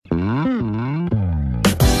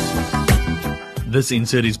This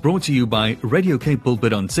insert is brought to you by Radio Cape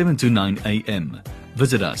Pulpit on 7 to 9 a.m.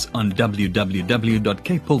 Visit us on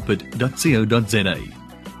www.capepulpit.co.za.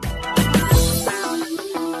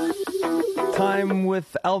 Time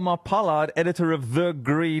with Elma Pollard, editor of The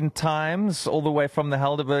Green Times, all the way from the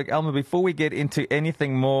Helderberg. Elma, before we get into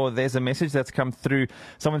anything more, there's a message that's come through.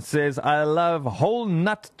 Someone says, I love whole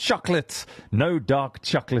nut chocolate, no dark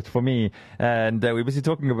chocolate for me. And we're busy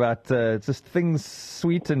talking about just things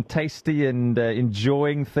sweet and tasty and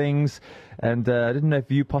enjoying things. And I didn't know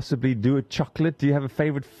if you possibly do a chocolate. Do you have a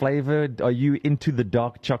favorite flavor? Are you into the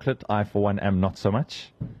dark chocolate? I, for one, am not so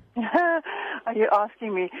much. Are you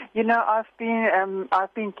asking me? You know, I've been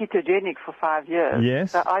ketogenic for 5 years.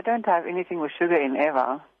 Yes. So I don't have anything with sugar in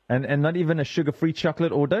ever. And not even a sugar-free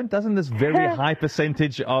chocolate? Or doesn't this very high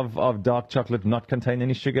percentage of dark chocolate not contain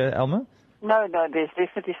any sugar, Elma? No, there's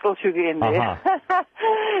definitely still sugar in there.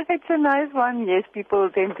 It's a nice one. Yes, people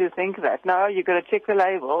tend to think that. No, you've got to check the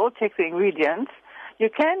label, check the ingredients. You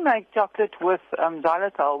can make chocolate with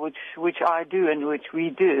xylitol, which I do and which we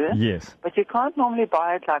do. Yes. But you can't normally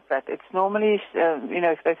buy it like that. It's normally,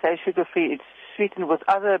 if they say sugar-free, it's sweetened with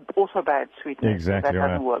other also bad sweeteners. Exactly, so that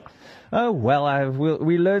doesn't work. Oh, well,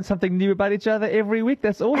 we learn something new about each other every week.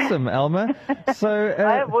 That's awesome, Elma. So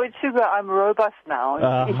I avoid sugar. I'm robust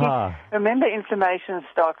now. Remember, inflammation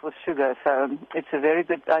starts with sugar, so it's a very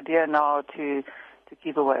good idea now to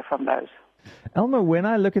keep away from those. Elma, when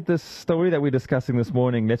I look at this story that we're discussing this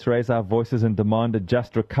morning, let's raise our voices and demand a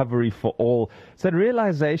just recovery for all. It's that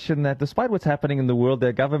realization that despite what's happening in the world, there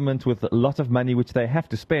are governments with a lot of money which they have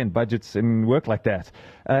to spend, budgets and work like that.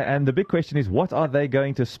 And the big question is, what are they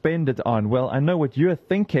going to spend it on? Well, I know what you're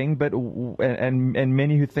thinking, but and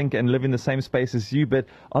many who think and live in the same space as you, but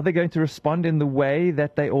are they going to respond in the way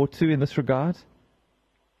that they ought to in this regard?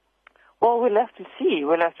 Well, we'll have to see.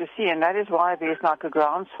 And that is why there's like a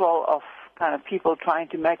groundswell of kind of people trying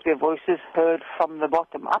to make their voices heard from the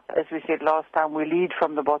bottom up. As we said last time, we lead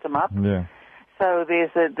from the bottom up. Yeah. So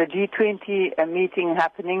there's the G20 meeting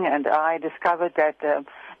happening, and I discovered that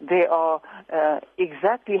there are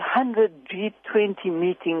exactly 100 G20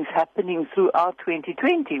 meetings happening throughout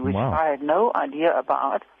 2020, which I had no idea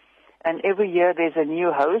about. And every year there's a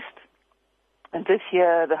new host. And this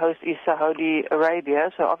year the host is Saudi Arabia,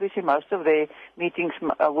 so obviously most of their meetings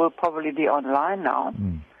will probably be online now.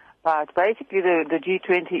 But basically the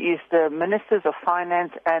G20 is the ministers of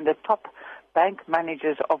finance and the top bank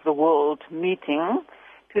managers of the world meeting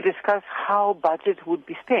to discuss how budget would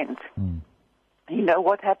be spent. You know,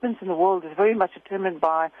 what happens in the world is very much determined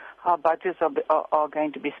by how budgets are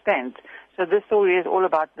going to be spent. So this story is all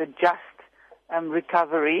about the just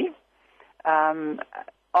recovery after,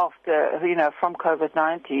 from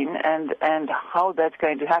COVID-19 and how that's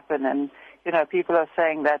going to happen. And, people are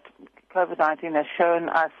saying that COVID-19 has shown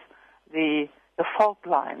us the fault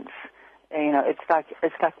lines. It's like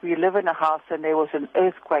we live in a house and there was an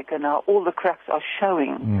earthquake and now all the cracks are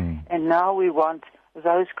showing. And now we want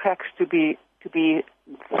those cracks to be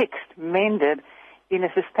fixed, mended in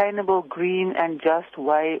a sustainable, green and just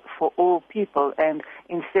way for all people. And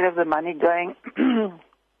instead of the money going to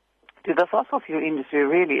the fossil fuel industry,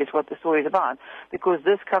 really is what the story is about. Because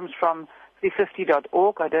this comes from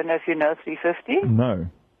 350.org. I don't know if you know 350. No.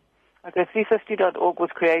 Okay, 350.org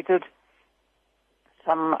was created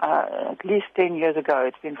at least 10 years ago.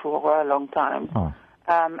 It's been for a long time.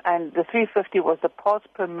 And the 350 was the parts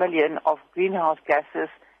per million of greenhouse gases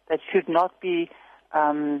that should not be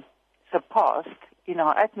surpassed in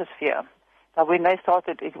our atmosphere. Now, when they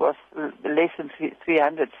started, it was less than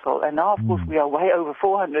 300 still. And now, of course, we are way over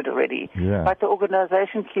 400 already. Yeah. But the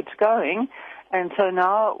organization keeps going. And so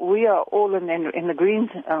now we are all in the green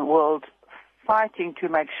world fighting to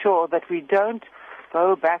make sure that we don't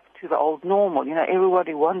go back to the old normal.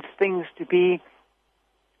 Everybody wants things to be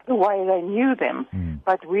the way they knew them.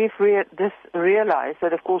 But we've realized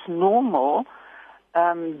that, of course, normal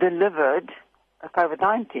delivered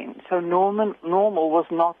COVID-19. So normal was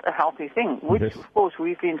not a healthy thing, which, of course,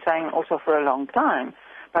 we've been saying also for a long time.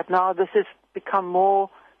 But now this has become more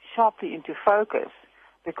sharply into focus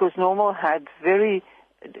because normal had very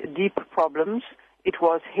deep problems. It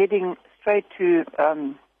was heading straight to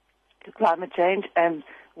climate change, and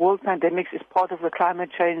world pandemics is part of the climate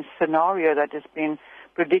change scenario that has been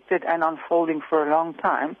predicted and unfolding for a long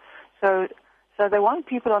time. So they want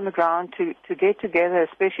people on the ground to get together,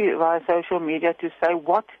 especially via social media, to say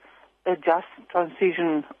what a just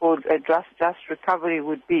transition or a just recovery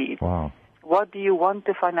would be. Wow. What do you want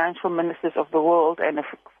the financial ministers of the world, and of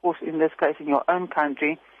course in this case in your own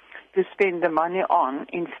country, to spend the money on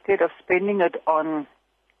instead of spending it on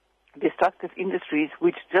destructive industries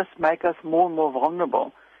which just make us more and more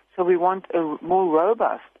vulnerable? So we want a more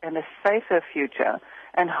robust and a safer future.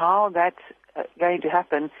 And how that's going to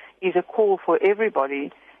happen is a call for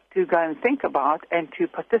everybody to go and think about and to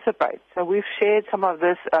participate. So we've shared some of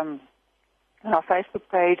this on our Facebook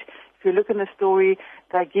page. If you look in the story,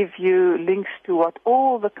 they give you links to what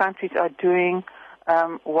all the countries are doing,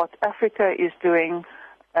 what Africa is doing,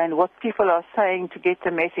 and what people are saying to get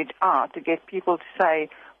the message out, to get people to say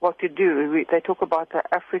what to do. They talk about the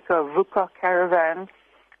Africa VUCA Caravan.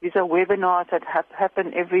 These are webinars that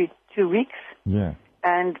happen every 2 weeks. Yeah.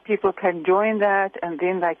 And people can join that, and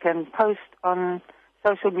then they can post on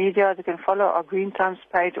social media. They can follow our Green Times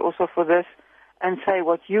page also for this and say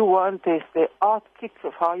what you want. There's the art kits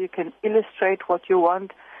of how you can illustrate what you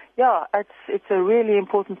want. Yeah, it's a really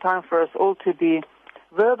important time for us all to be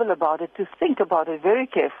verbal about it, to think about it very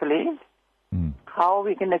carefully. How are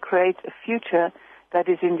we going to create a future that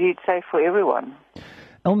is indeed safe for everyone?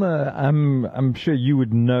 Elma, I'm sure you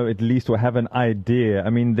would know at least or have an idea.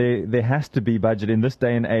 I mean, there has to be budget. In this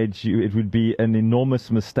day and age, it would be an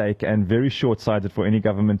enormous mistake and very short-sighted for any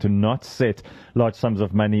government to not set large sums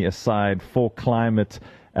of money aside for climate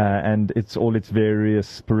and all its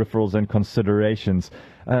various peripherals and considerations.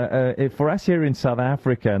 For us here in South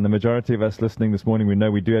Africa, and the majority of us listening this morning, we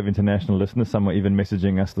know we do have international listeners. Some are even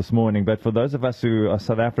messaging us this morning. But for those of us who are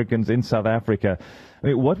South Africans in South Africa, I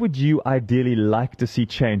mean, what would you ideally like to see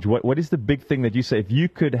change? What is the big thing that you say, if you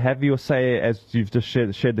could have your say, as you've just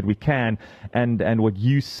shared that we can, and what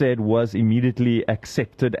you said was immediately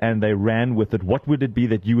accepted and they ran with it, what would it be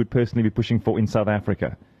that you would personally be pushing for in South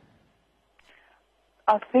Africa?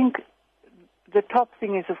 I think the top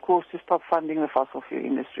thing is, of course, to stop funding the fossil fuel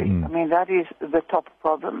industry. I mean, that is the top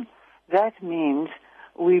problem. That means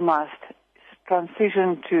we must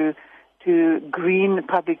transition to green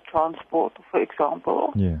public transport, for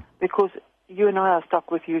example, because you and I are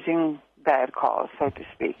stuck with using bad cars, so to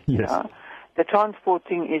speak. Yes. You know? The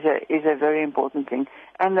transporting is a very important thing,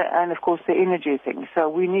 and of course the energy thing. So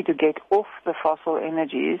we need to get off the fossil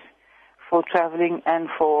energies for traveling and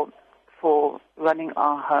for running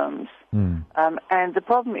our homes. And the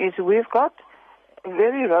problem is we've got a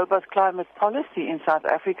very robust climate policy in South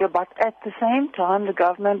Africa, but at the same time the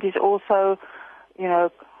government is also,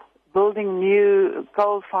 building new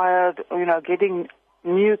coal-fired, getting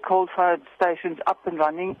new coal-fired stations up and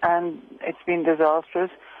running, and it's been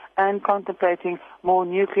disastrous, and contemplating more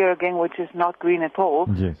nuclear again, which is not green at all.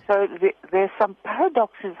 Yes. So there's some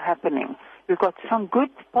paradoxes happening. We've got some good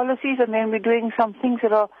policies, and then we're doing some things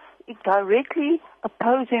that are directly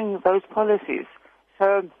opposing those policies.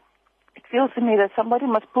 So it feels to me that somebody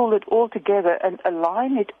must pull it all together and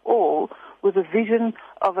align it all with a vision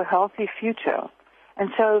of a healthy future. And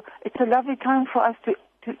so it's a lovely time for us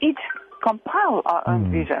to each compile our own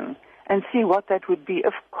vision and see what that would be.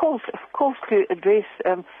 Of course, to address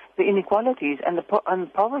the inequalities and the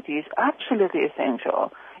poverty is absolutely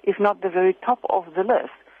essential, if not the very top of the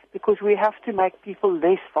list, because we have to make people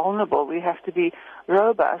less vulnerable. We have to be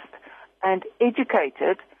robust and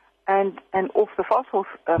educated and off the fossil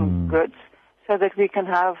goods so that we can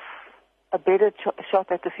have a better shot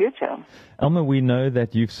at the future. Elma, we know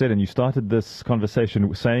that you've said, and you started this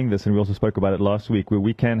conversation saying this, and we also spoke about it last week, where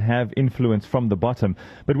we can have influence from the bottom.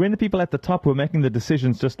 But when the people at the top were making the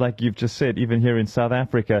decisions, just like you've just said, even here in South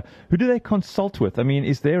Africa, who do they consult with? I mean,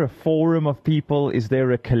 is there a forum of people? Is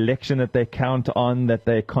there a collection that they count on, that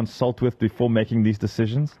they consult with before making these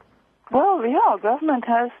decisions? Well, yeah, government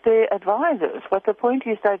has their advisors, but the point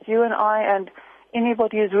is that you and I and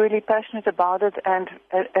anybody who's really passionate about it and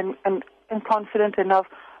confident enough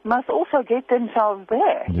must also get themselves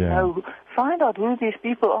there. Yeah. Find out who these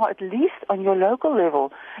people are, at least on your local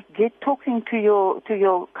level. Get talking to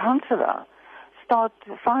your councillor. Start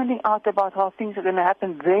finding out about how things are going to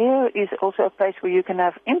happen. There is also a place where you can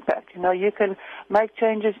have impact. You can make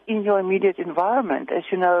changes in your immediate environment, as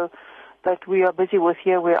you know that we are busy with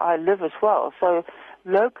here where I live as well. So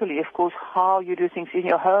locally, of course, how you do things in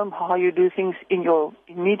your home, how you do things in your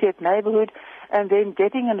immediate neighborhood, and then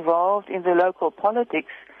getting involved in the local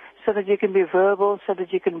politics so that you can be verbal, so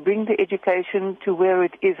that you can bring the education to where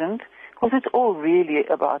it isn't, because it's all really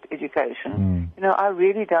about education. I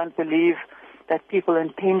really don't believe that people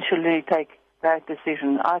intentionally take that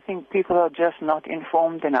decision. I think people are just not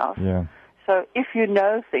informed enough. Yeah. So if you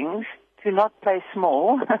know things, to not play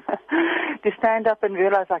small, to stand up and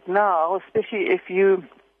realize, like now, especially if you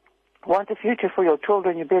want a future for your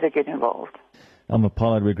children, you better get involved. Elma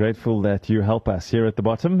Pollard, we're grateful that you help us here at the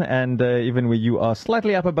bottom, and even where you are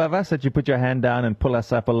slightly up above us, that you put your hand down and pull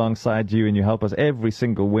us up alongside you, and you help us every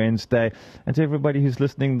single Wednesday. And to everybody who's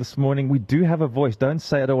listening this morning, we do have a voice. Don't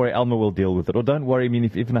say, don't worry, Elma will deal with it. Or don't worry, I mean,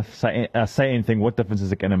 if even if I say anything, what difference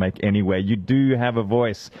is it going to make anyway? You do have a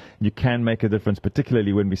voice. You can make a difference,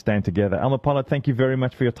 particularly when we stand together. Elma Pollard, thank you very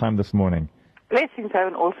much for your time this morning. Blessings, have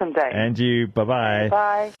an awesome day. And you, bye-bye.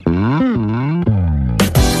 Bye.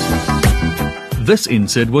 This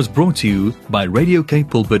insert was brought to you by Radio K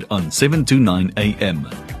Pulpit on 729 AM.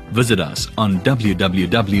 Visit us on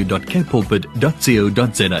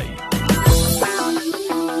www.kpulpit.co.za.